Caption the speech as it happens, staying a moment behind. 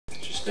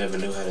just never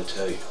knew how to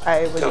tell you.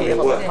 I would be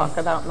able to talk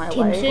about my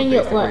life.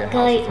 Continue what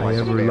I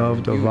ever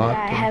loved a lot.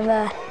 I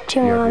have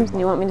two moms.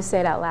 You want me to say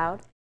it out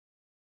loud?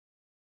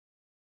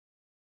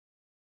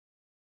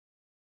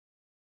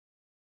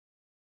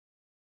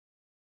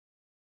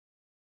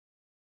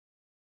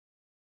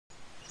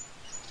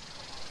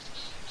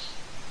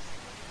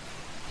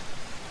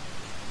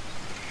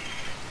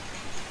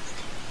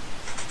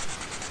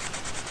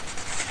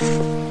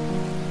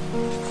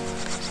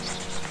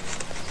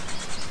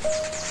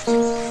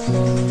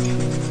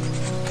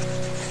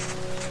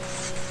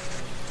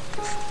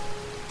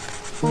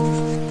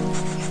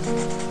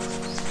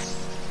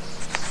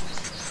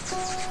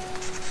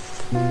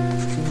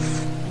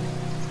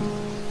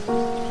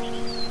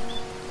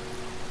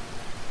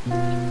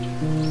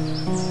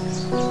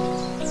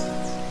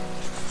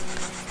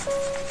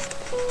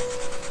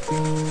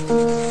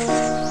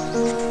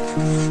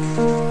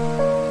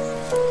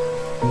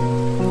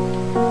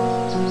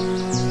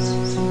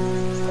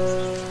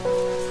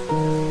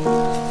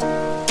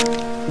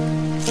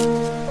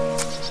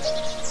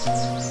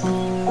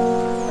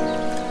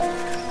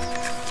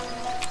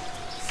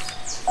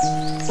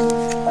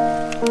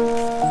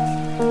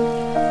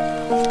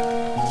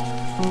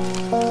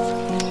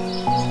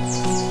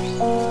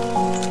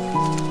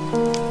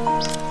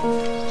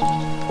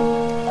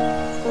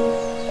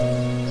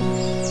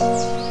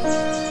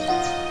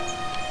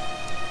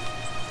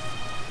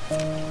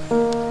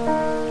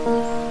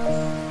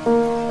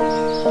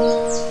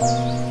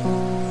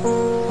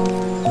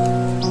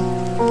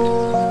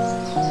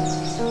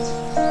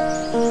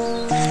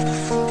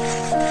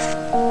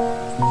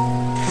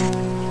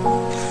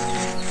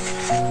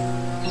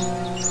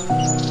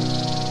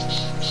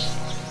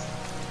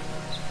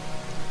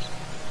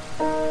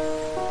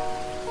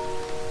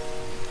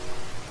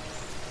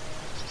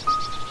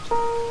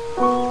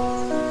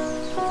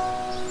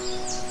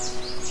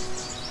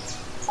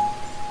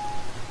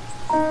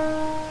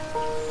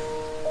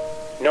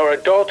 Nor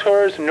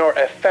adulterers, nor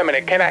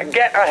effeminate. Can I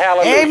get a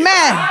hallelujah?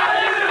 Amen.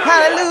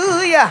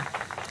 Hallelujah.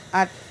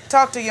 I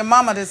talked to your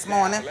mama this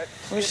morning.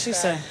 What did she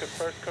say? To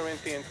 1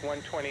 Corinthians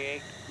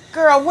 1:28.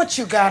 Girl, what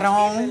you got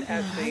on?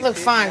 You look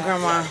fine,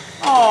 Grandma.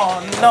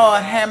 Oh,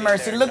 Lord have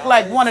mercy. Look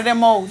like one of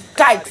them old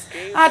dykes.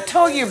 I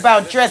told you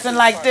about dressing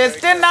like this,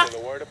 didn't I?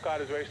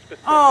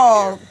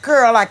 Oh,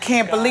 girl, I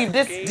can't believe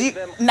this.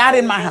 Not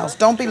in my house.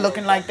 Don't be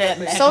looking like that.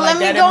 So let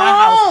me go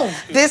home.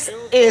 This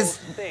is,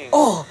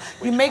 oh,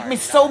 you make me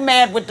so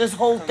mad with this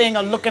whole thing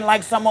of looking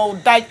like some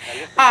old dyke.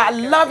 I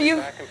love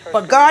you,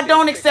 but God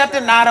don't accept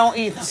it and I don't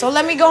either. So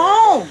let me go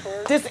home.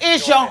 This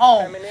is your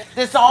home.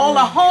 This is all the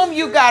home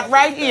you got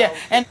right here.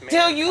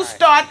 Until you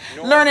start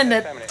learning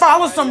to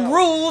follow some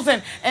rules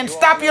and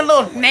stop your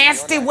little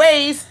nasty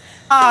ways,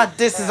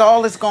 this is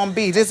all it's going to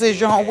be. This is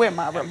your home. Where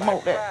my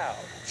remote at?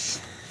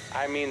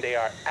 I mean, they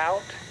are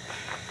out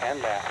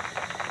and loud.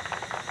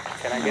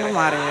 Can I get I'm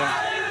out of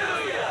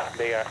here.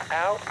 They are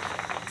out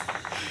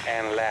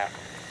and loud.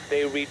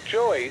 They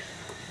rejoice.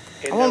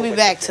 I won't be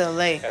back till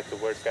late. That's the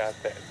word God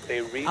said.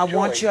 They rejoice. I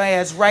want your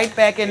ass right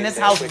back in this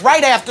house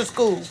right after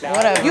school.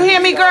 Whatever. You hear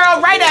me,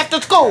 girl? Right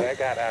after school. I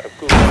got out of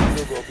Google.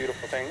 Google, a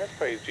beautiful thing. Let's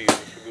praise Jesus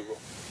for Google.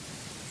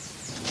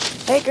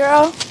 Hey,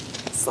 girl.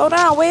 Slow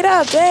down. Wait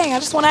up. Dang, I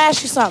just want to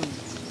ask you something.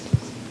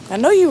 I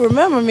know you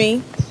remember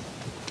me.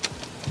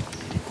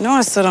 No,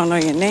 I still don't know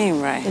your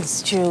name right.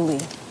 It's Julie.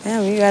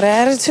 Damn, you got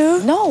an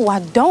attitude? No, I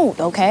don't,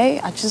 okay?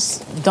 I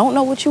just don't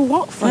know what you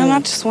want from me. I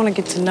just want to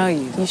get to know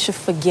you. You should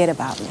forget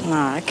about me.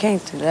 Nah, I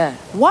can't do that.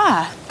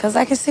 Why? Because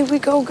I can see we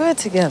go good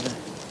together.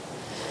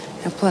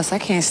 And plus, I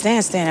can't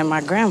stand staying at my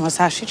grandma's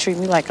house. She treat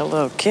me like a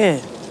little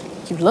kid.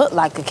 You look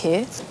like a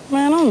kid.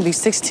 Man, I'm going to be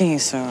 16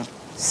 soon.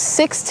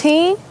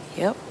 16?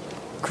 Yep.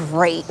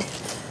 Great.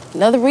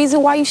 Another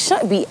reason why you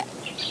shouldn't be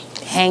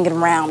hanging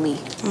around me.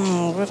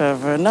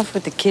 Whatever. Enough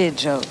with the kid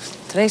jokes.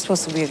 Today's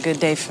supposed to be a good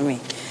day for me.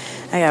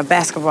 I got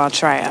basketball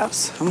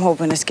tryouts. I'm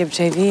hoping to skip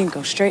JV and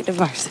go straight to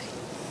varsity.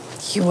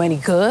 You any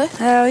good?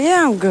 Hell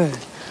yeah, I'm good.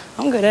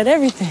 I'm good at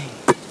everything.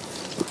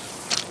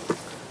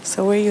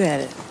 So where you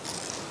headed?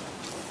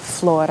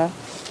 Florida.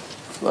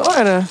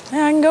 Florida?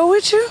 Yeah, I can go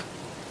with you.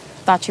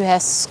 Thought you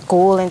had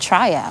school and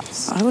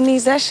tryouts. Who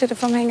needs that shit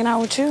if I'm hanging out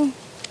with you?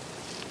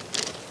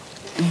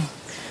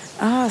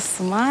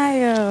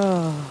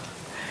 Smile.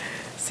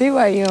 See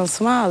why you don't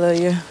smile, though?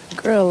 Your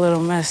girl a little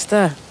messed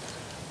up.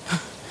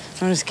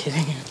 I'm just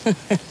kidding.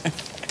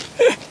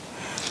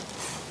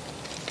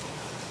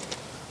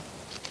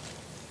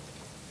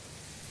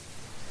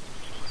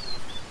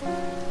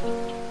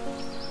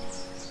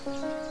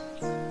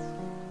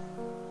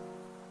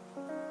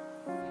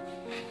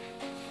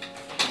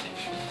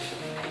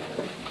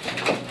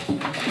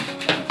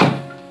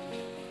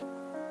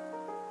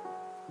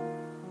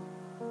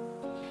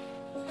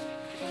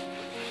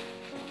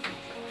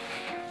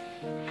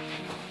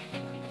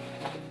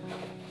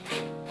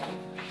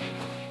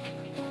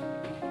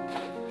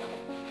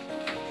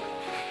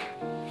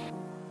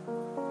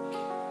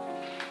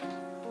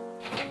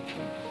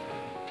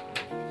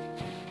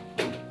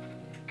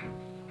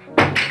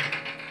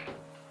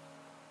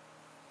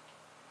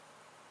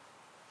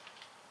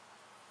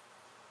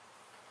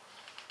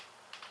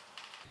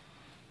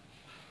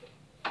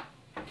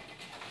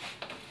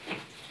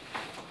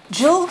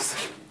 Jules?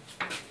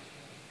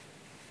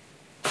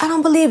 I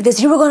don't believe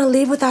this. You were gonna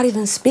leave without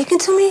even speaking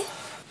to me?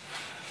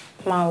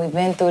 Mom, we've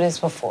been through this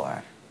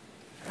before.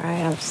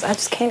 Right? I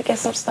just can't get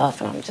some stuff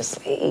and I'm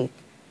just leave.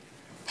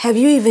 Have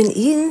you even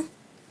eaten?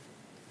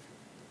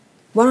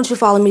 Why don't you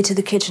follow me to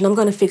the kitchen? I'm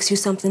gonna fix you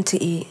something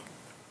to eat.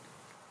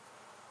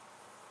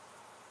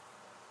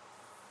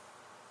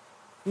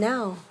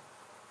 Now.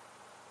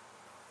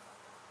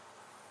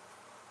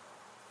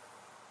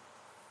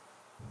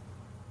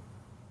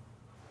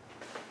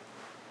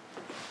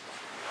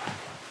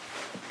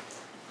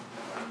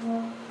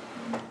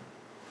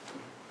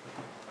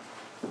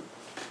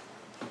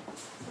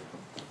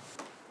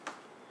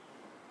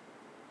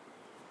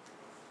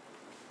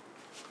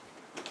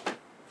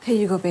 Here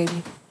you go,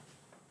 baby.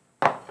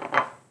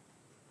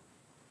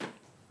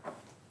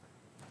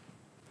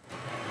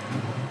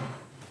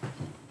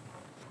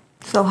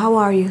 So, how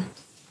are you?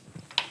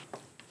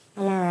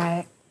 I'm all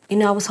right. You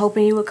know, I was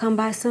hoping you would come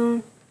by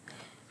soon,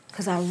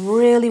 because I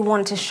really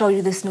wanted to show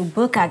you this new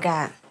book I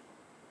got.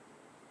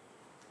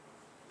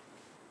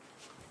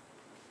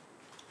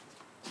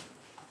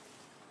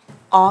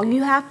 All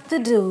you have to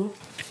do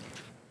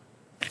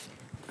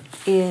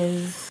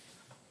is...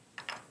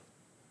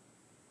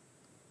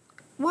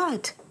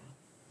 What?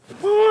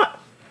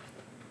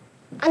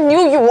 I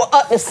knew you were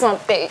up to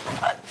something.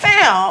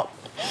 Damn.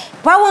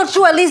 Why won't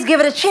you at least give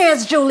it a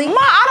chance, Julie? Ma,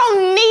 I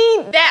don't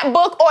need that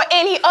book or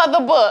any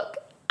other book.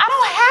 I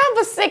don't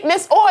have a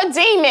sickness or a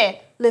demon.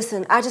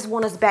 Listen, I just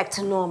want us back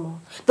to normal.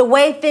 The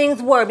way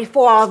things were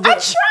before all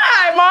this.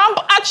 I tried,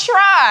 Mom. I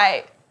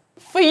tried.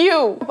 For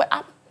you. But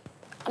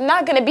I'm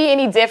not gonna be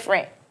any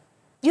different.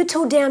 You're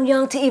too damn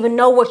young to even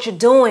know what you're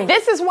doing.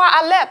 This is why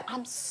I left.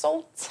 I'm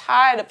so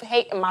tired of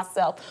hating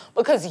myself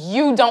because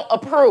you don't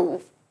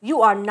approve.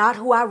 You are not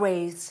who I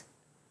raised.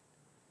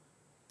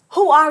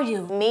 Who are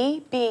you?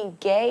 Me being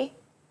gay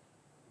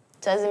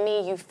doesn't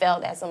mean you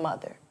failed as a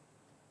mother.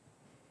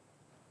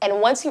 And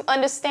once you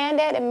understand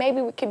that, then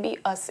maybe we can be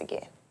us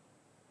again.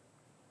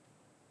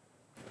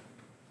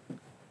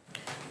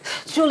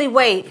 Julie,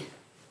 wait.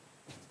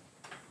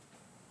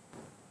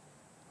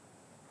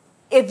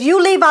 If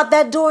you leave out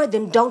that door,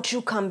 then don't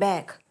you come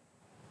back.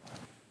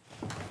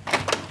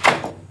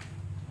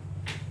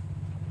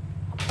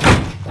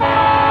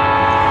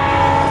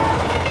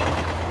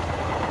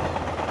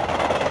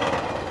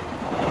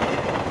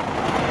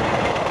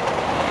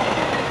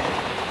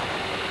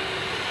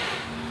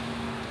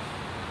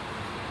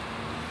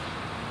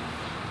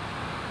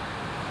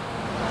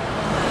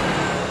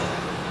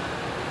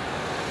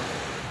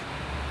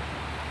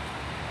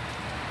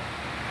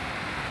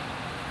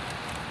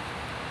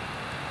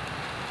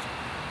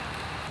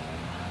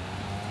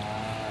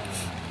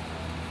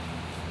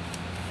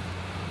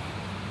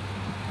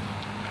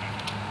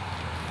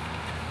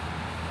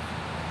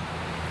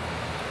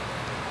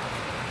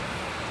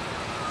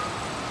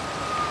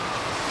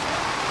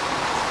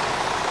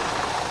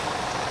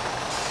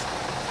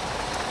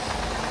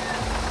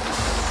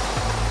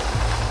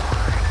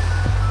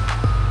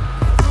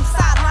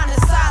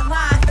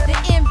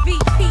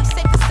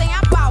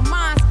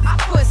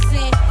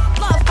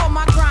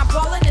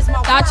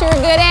 Thought you were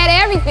good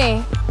at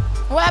everything.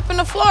 What happened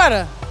to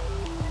Florida?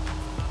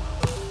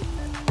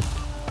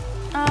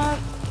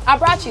 I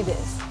brought you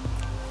this.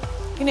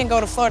 You didn't go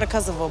to Florida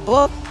because of a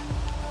book?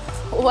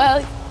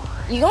 Well,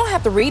 you're gonna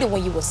have to read it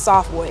when you were a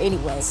sophomore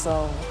anyway,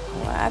 so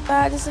I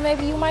thought just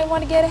maybe you might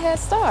want to get a head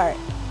start.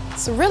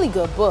 It's a really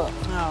good book.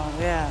 Oh,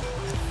 yeah.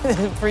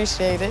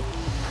 Appreciate it.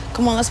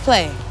 Come on, let's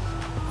play.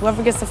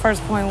 Whoever gets the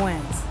first point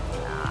wins.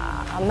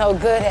 Nah, I'm no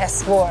good at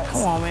sports.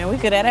 Come on, man. We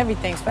good at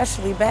everything,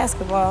 especially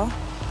basketball.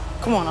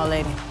 Come on, old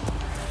lady.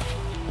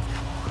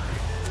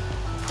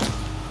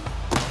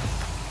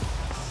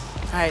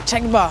 All right,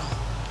 check the ball.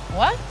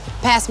 What?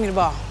 Pass me the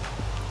ball.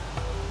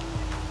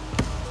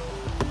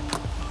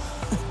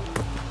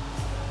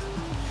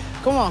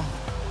 Come on.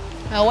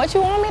 Now, what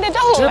you want me to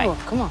do? Dribble,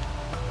 come on.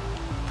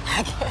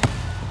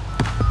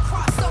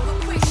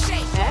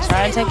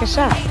 Try to take a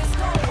shot.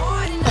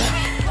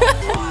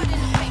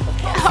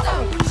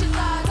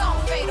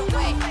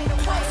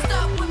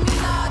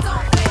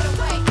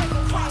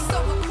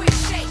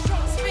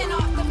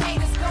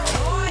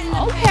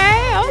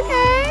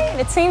 Okay.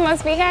 The team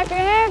must be happy to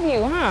have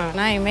you, huh?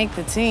 I ain't make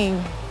the team.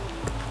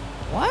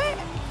 What?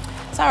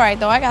 It's all right,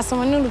 though. I got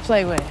someone new to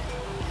play with.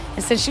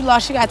 And since you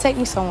lost, you gotta take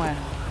me somewhere.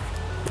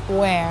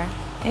 Where?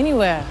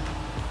 Anywhere.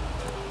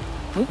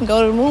 We can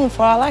go to the moon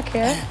for all I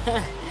care.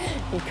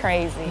 You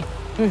crazy.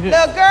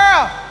 Little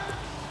girl.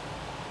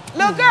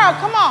 Little girl,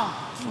 come on.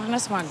 Man,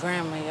 that's my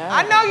grandma, y'all.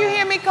 I know you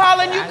hear me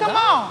calling you. Come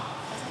on.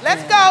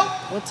 Let's go.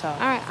 We'll talk.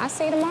 All right, I'll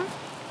see you tomorrow.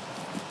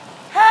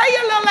 Hurry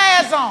your little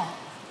ass on.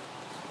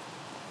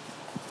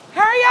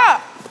 Hurry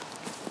up.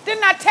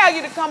 Didn't I tell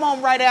you to come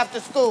home right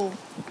after school?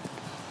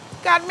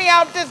 Got me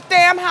out this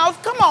damn house.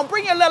 Come on,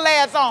 bring your little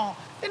ass on.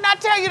 Didn't I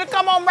tell you to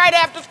come home right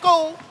after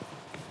school?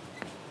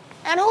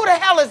 And who the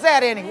hell is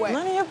that anyway?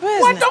 None of your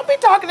business. What? Don't be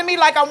talking to me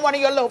like I'm one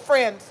of your little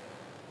friends.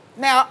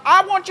 Now,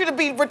 I want you to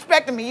be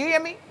respecting me. You hear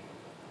me?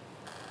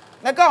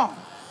 Now, go on.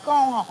 Go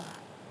on home.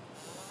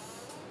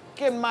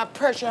 getting my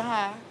pressure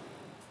high.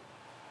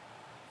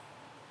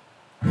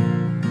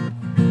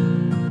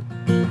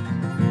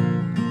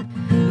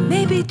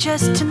 Maybe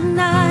just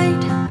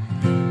tonight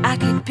I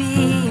could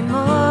be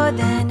more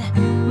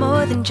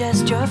than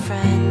just your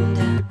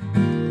friend.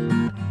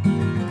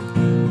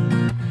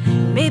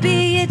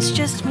 Maybe it's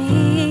just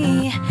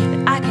me,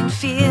 but I can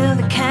feel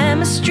the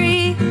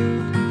chemistry.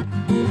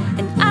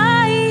 And I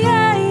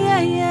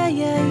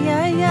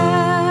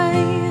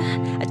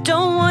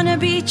don't wanna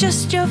be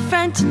just your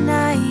friend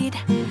tonight.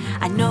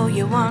 I know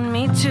you want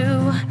me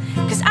to,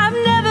 'cause I've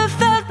never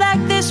felt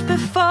like this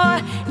before.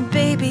 And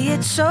baby,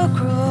 it's so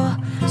cruel,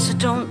 so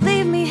don't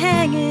leave me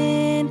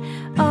hanging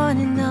on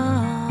and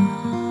on.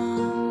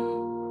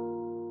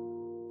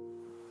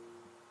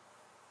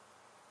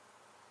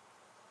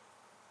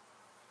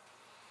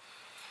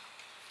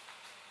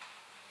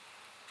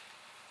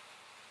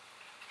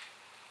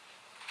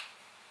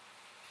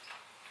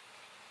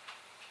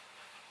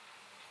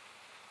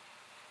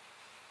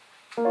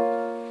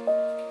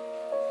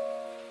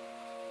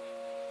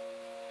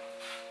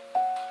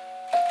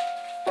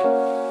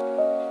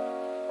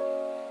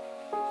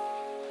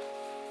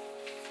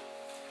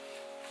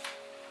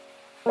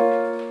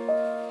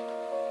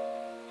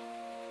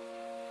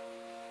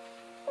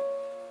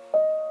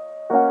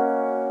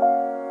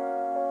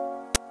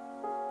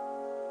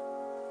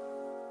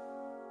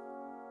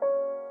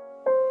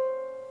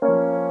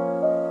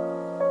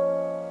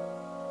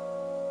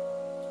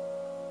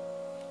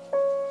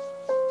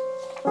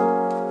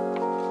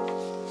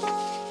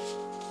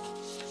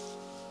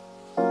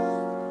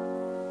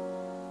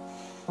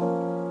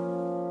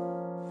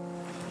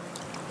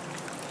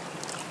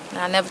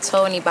 I never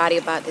told anybody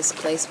about this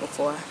place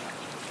before.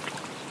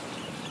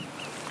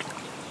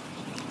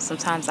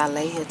 Sometimes I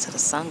lay here till the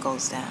sun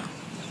goes down.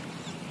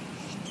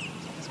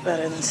 It's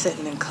better than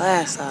sitting in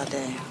class all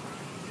day.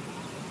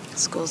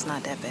 School's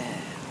not that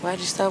bad. Why'd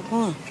you stop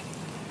going?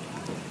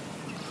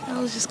 It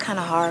was just kind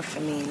of hard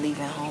for me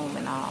leaving home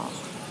and all.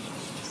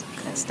 So I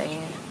couldn't stay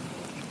in.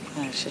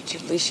 Oh, shit,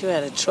 at least you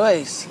had a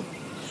choice.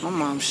 My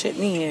mom shit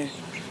me here.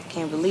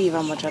 Can't believe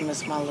how much I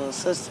miss my little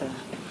sister.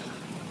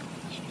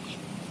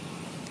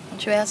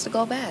 Don't you ask to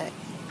go back?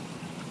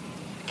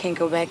 I can't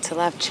go back till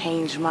I've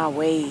changed my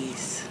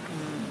ways.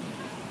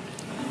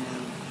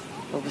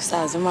 But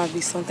besides, there might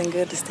be something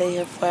good to stay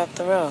here for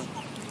after all.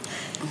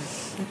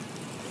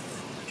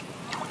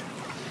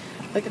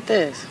 Look at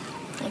this.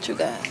 What you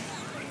got?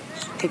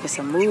 I think it's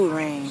a mood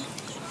ring.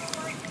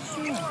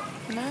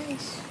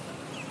 Nice.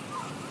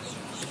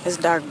 It's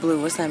dark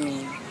blue. What's that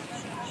mean?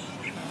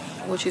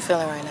 What you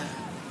feeling right now?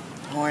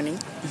 Horny.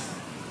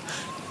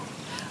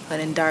 But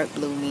in dark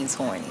blue means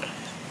horny.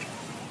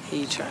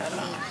 You try it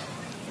on.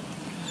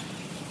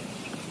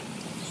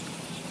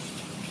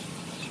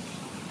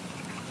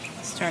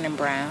 It's turning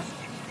brown.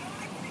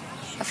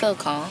 I feel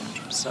calm,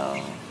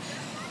 so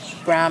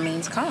brown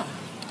means calm.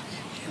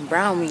 And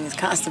brown means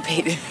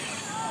constipated.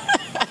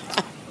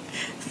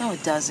 No,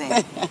 it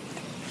doesn't.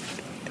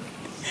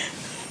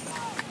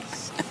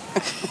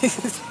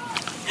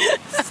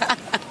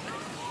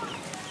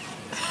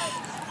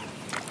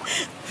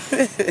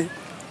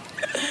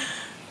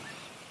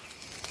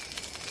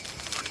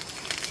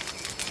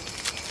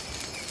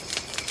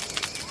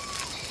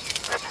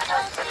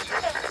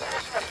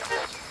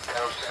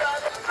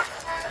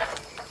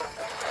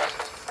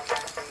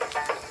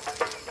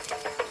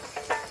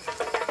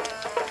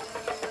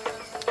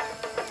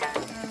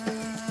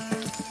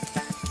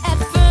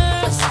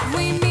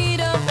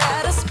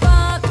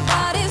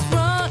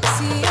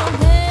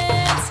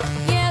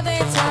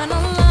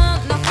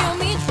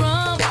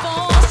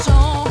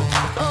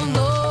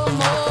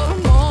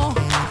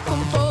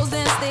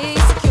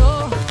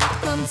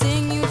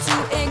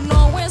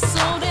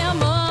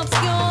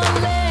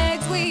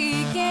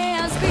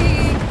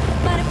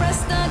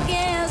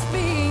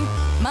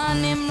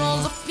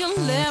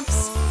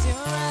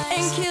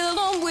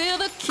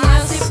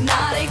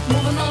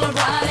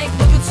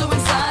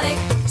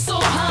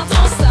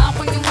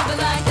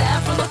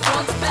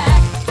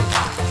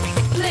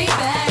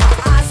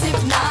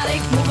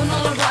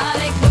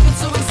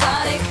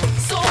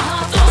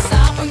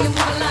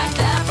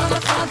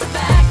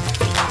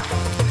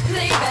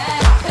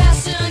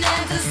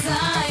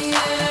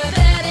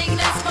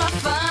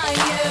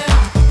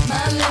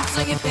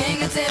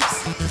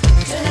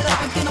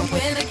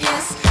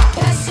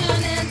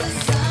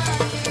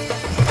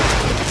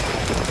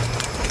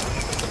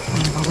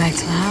 Back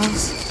to the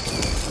house?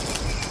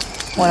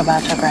 What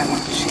about your grandma?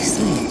 She's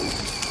asleep.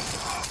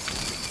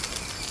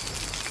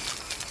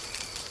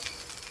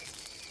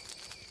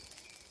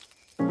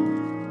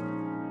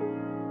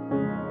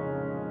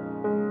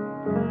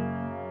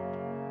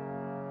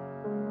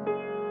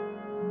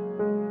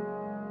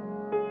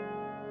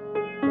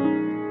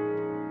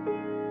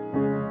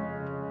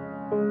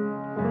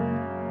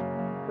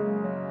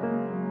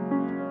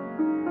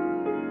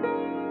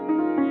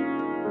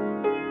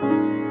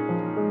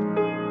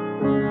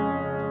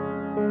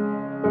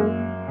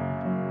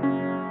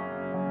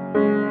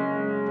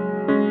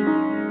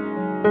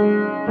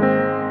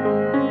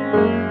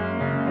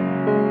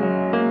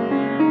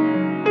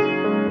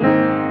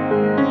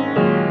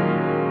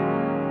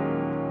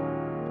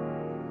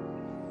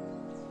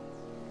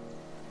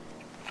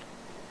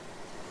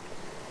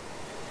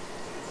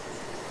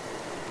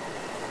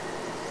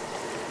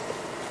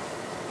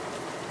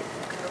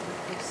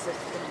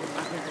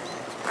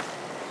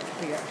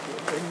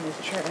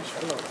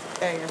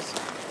 upstairs.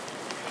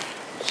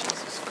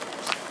 Jesus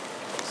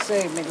Christ.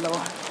 Save me,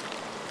 Lord.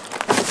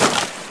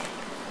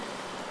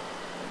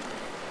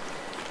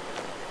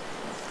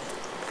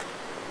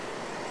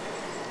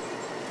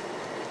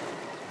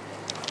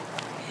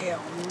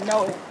 Hell no.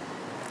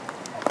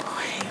 Oh,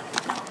 hell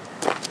no.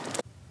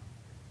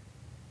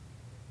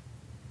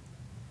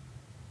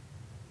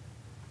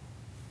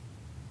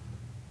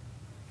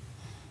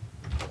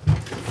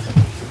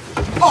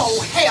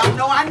 Oh, hell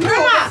no, I knew there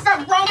was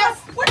something wrong.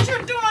 What you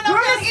doing up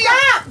in here?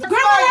 Stop!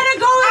 Grandma, let her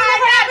go. It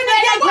never happened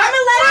again. Grandma,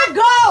 let her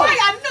go.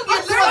 I knew you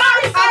was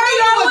Sorry,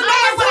 y'all. We'll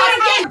never do it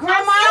again.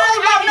 Grandma, let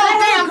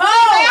her go.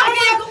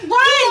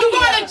 You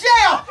going to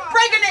jail,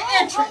 breaking the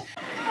entry.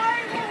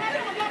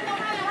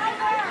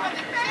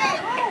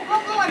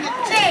 I'm going to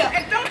jail.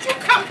 And don't you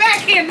come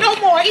back here no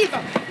more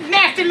either,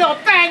 nasty little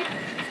thing.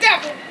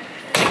 Devil.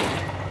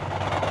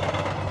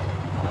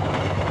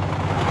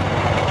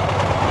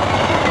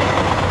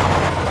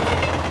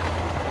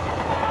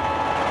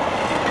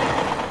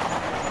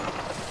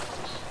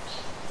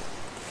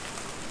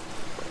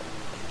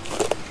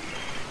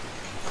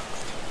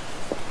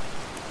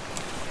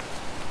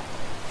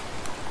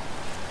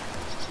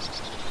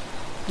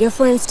 Your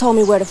friends told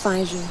me where to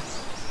find you.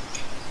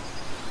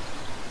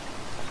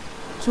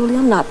 Julie,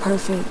 I'm not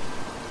perfect.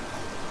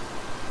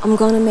 I'm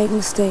gonna make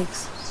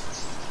mistakes.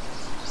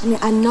 I mean,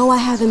 I know I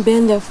haven't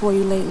been there for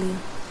you lately,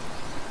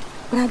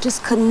 but I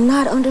just could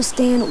not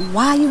understand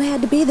why you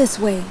had to be this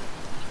way.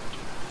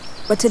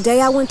 But today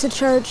I went to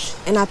church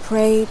and I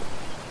prayed,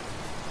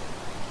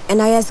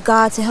 and I asked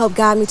God to help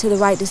guide me to the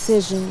right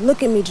decision.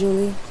 Look at me,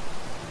 Julie.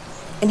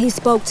 And he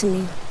spoke to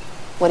me.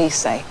 What'd he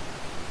say?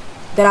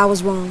 That I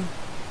was wrong.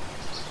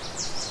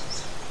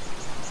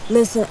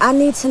 Listen, I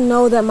need to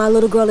know that my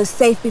little girl is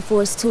safe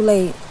before it's too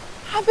late.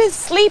 I've been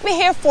sleeping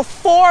here for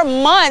 4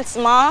 months,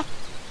 Ma.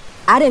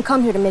 I didn't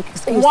come here to make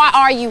excuses. Why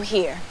are you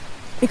here?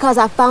 Because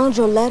I found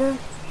your letter,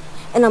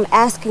 and I'm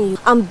asking you,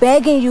 I'm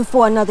begging you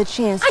for another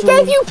chance, Julie. I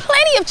gave you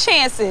plenty of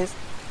chances.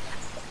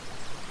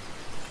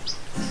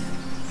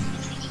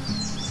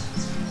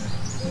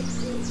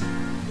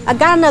 I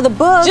got another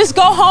book. Just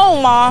go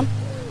home, Mom.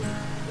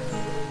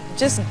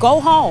 Just go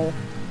home.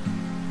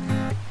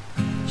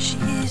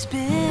 She's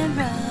been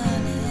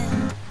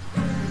running a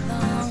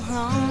long,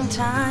 long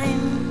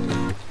time.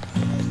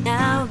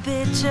 Now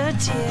bitter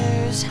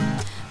tears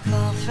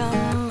fall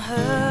from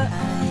her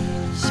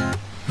eyes.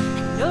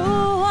 And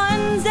no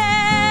one's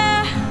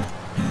there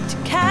to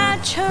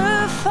catch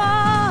her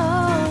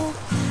fall.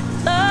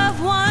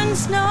 Loved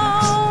ones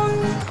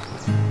known,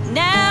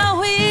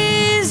 now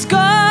he's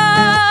gone.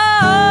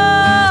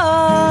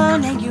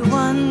 And you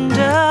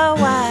wonder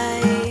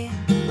why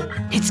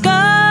it's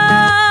gone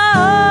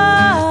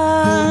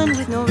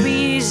with no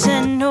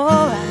reason or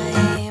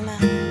rhyme.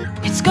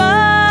 It's gone,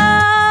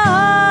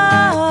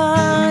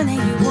 and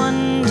you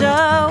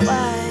wonder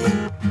why.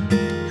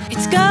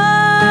 It's gone,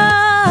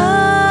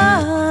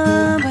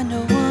 but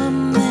no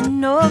woman,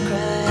 no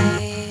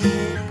cry.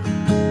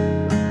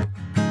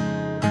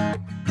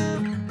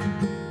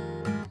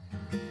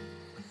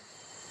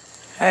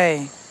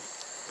 Hey.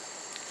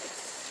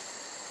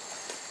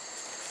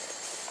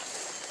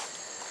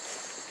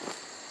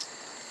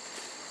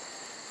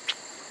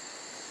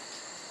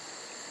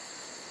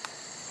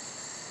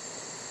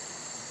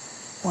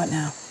 What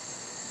now?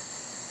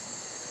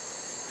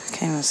 I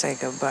came to say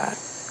goodbye.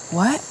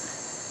 What?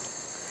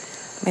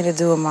 Made a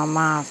deal with my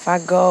mom. If I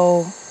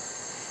go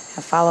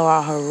and follow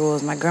all her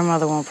rules, my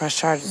grandmother won't press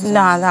charges.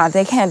 Nah,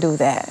 they can't do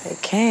that. They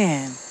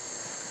can.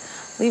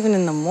 Leaving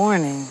in the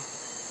morning.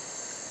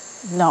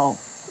 No,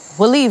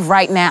 we'll leave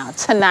right now,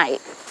 tonight.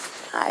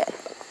 I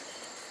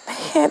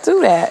can't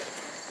do that.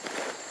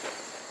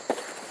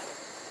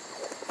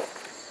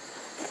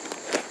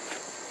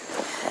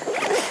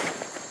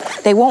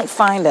 They won't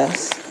find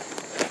us.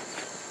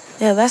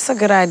 Yeah, that's a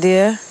good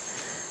idea.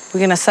 We're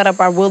gonna set up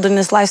our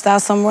wilderness lifestyle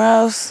somewhere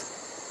else?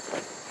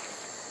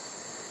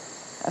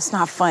 That's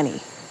not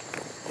funny.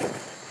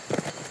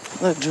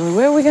 Look, Julie,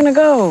 where are we gonna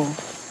go?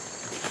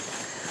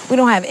 We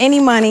don't have any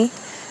money.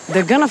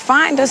 They're gonna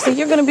find us, and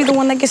you're gonna be the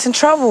one that gets in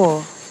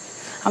trouble.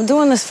 I'm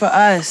doing this for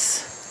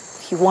us.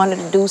 If you wanted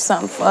to do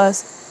something for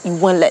us, you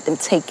wouldn't let them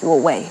take you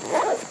away.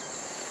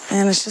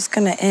 And it's just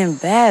gonna end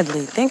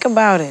badly. Think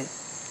about it.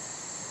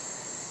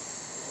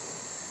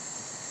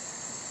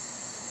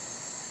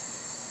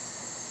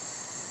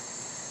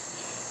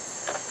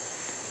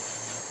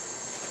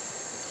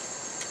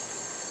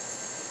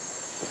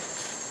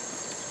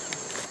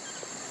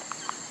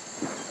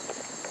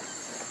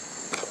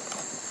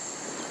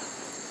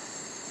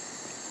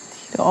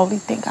 The only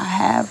thing I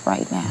have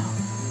right now.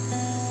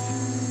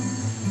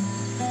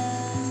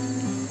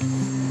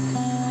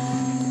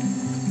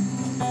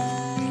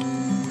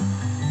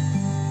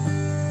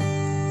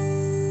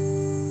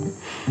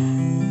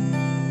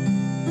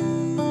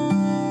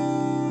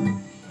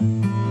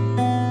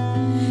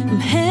 I'm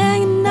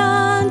hanging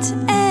on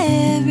to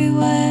every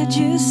word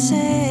you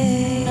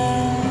say,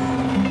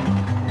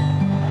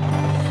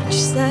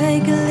 just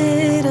like a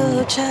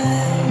little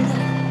child.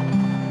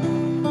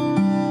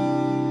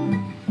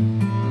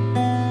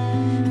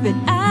 but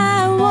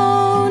I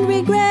won't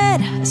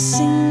regret a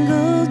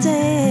single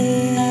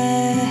day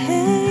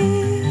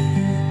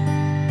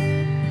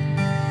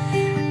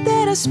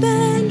that I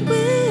spent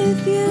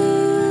with you.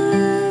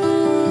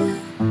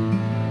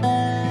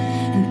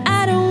 And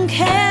I don't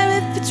care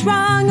if it's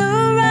wrong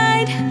or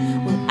right,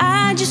 well,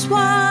 I just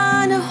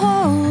wanna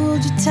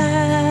hold you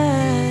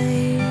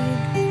tight.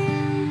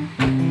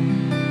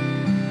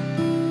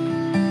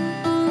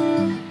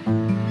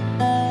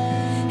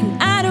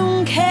 And I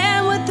don't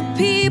care what the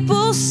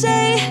people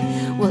say,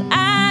 well,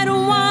 I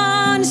don't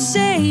wanna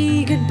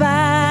say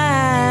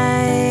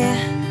goodbye.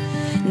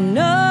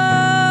 No.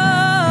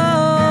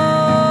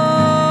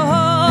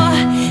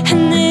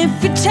 And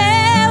if you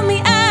tell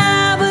me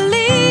I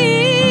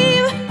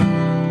believe,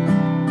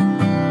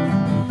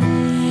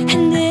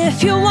 and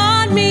if you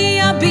want me,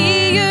 I'll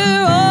be your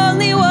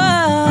only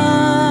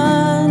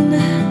one.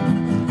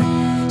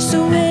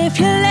 So if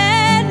you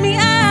let me,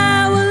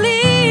 I will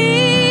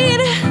lead,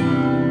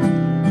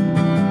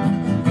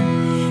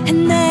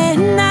 and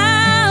then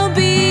I'll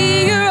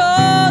be your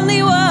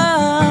only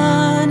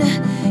one.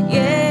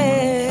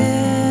 Yeah,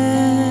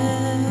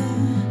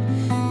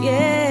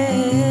 yeah.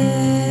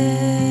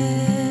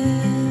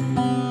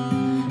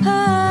 Oh,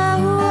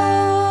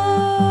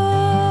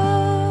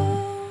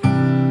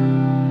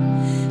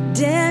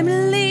 damn, you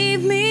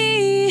leave me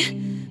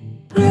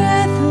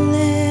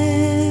breathless.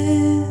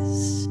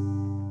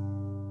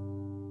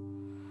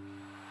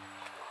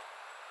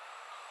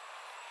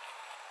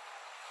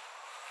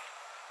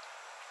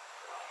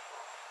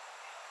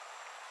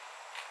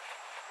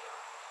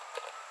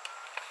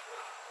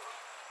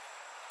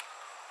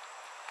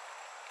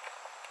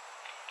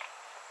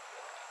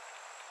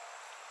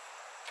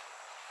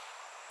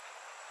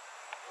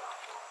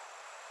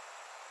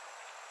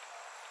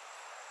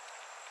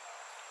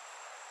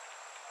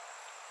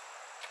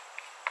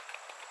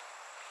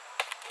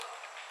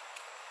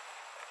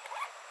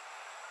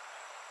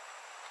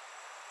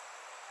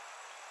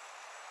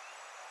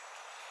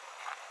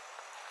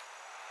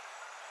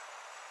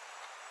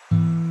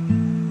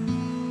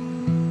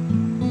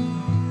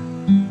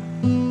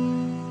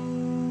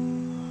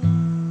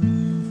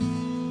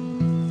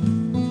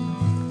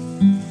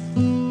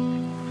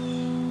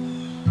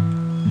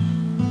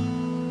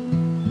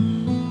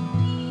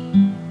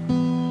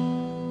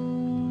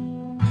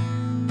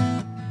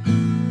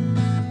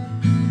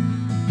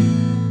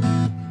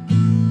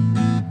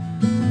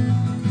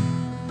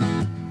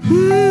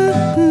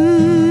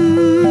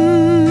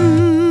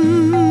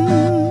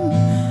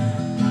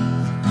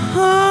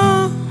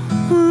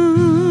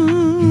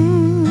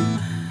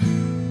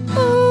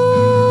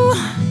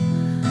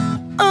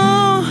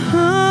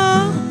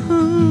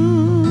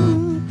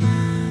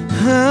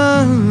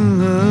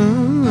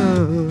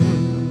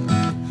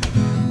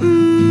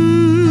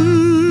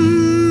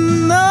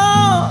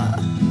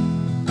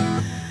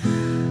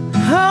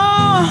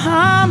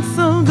 I'm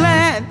so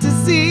glad to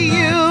see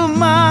you,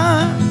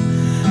 my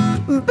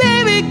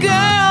baby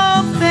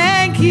girl.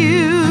 Thank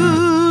you.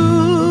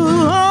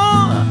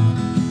 Oh,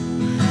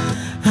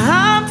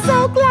 I'm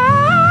so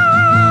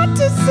glad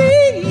to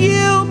see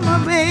you,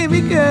 my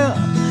baby girl.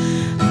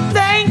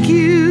 Thank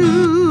you,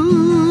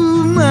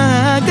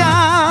 my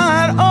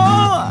God.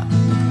 Oh,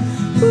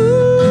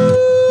 ooh,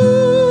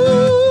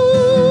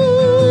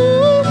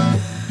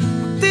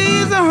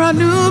 these are our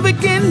new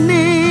beginnings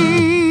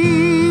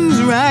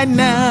right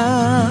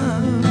now.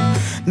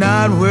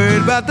 Not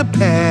worried about the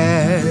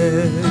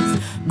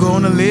past,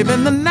 gonna live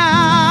in the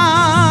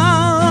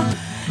now.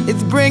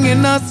 It's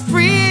bringing us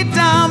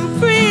freedom,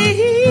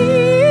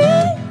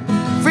 freedom,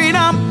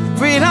 freedom,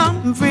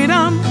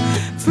 freedom,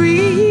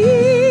 freedom.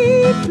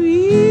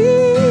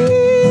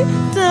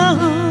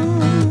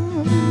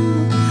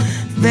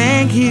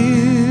 Thank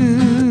you,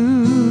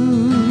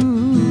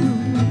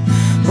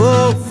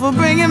 oh, for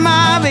bringing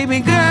my baby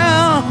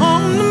girl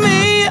home to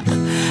me.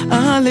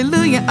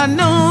 Hallelujah, I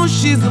know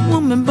she's a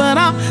woman, but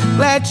I'm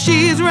glad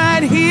she's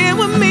right here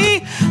with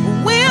me.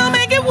 We'll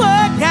make it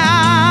work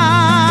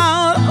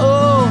out.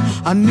 Oh,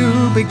 a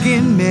new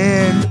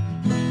beginning.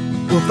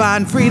 We'll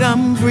find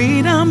freedom,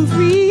 freedom,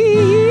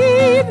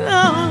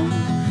 freedom,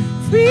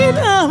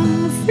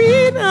 freedom,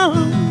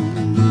 freedom.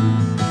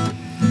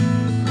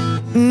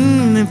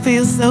 It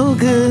feels so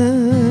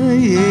good,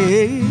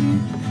 yeah,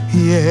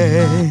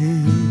 yeah.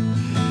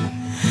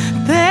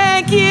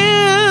 Thank you.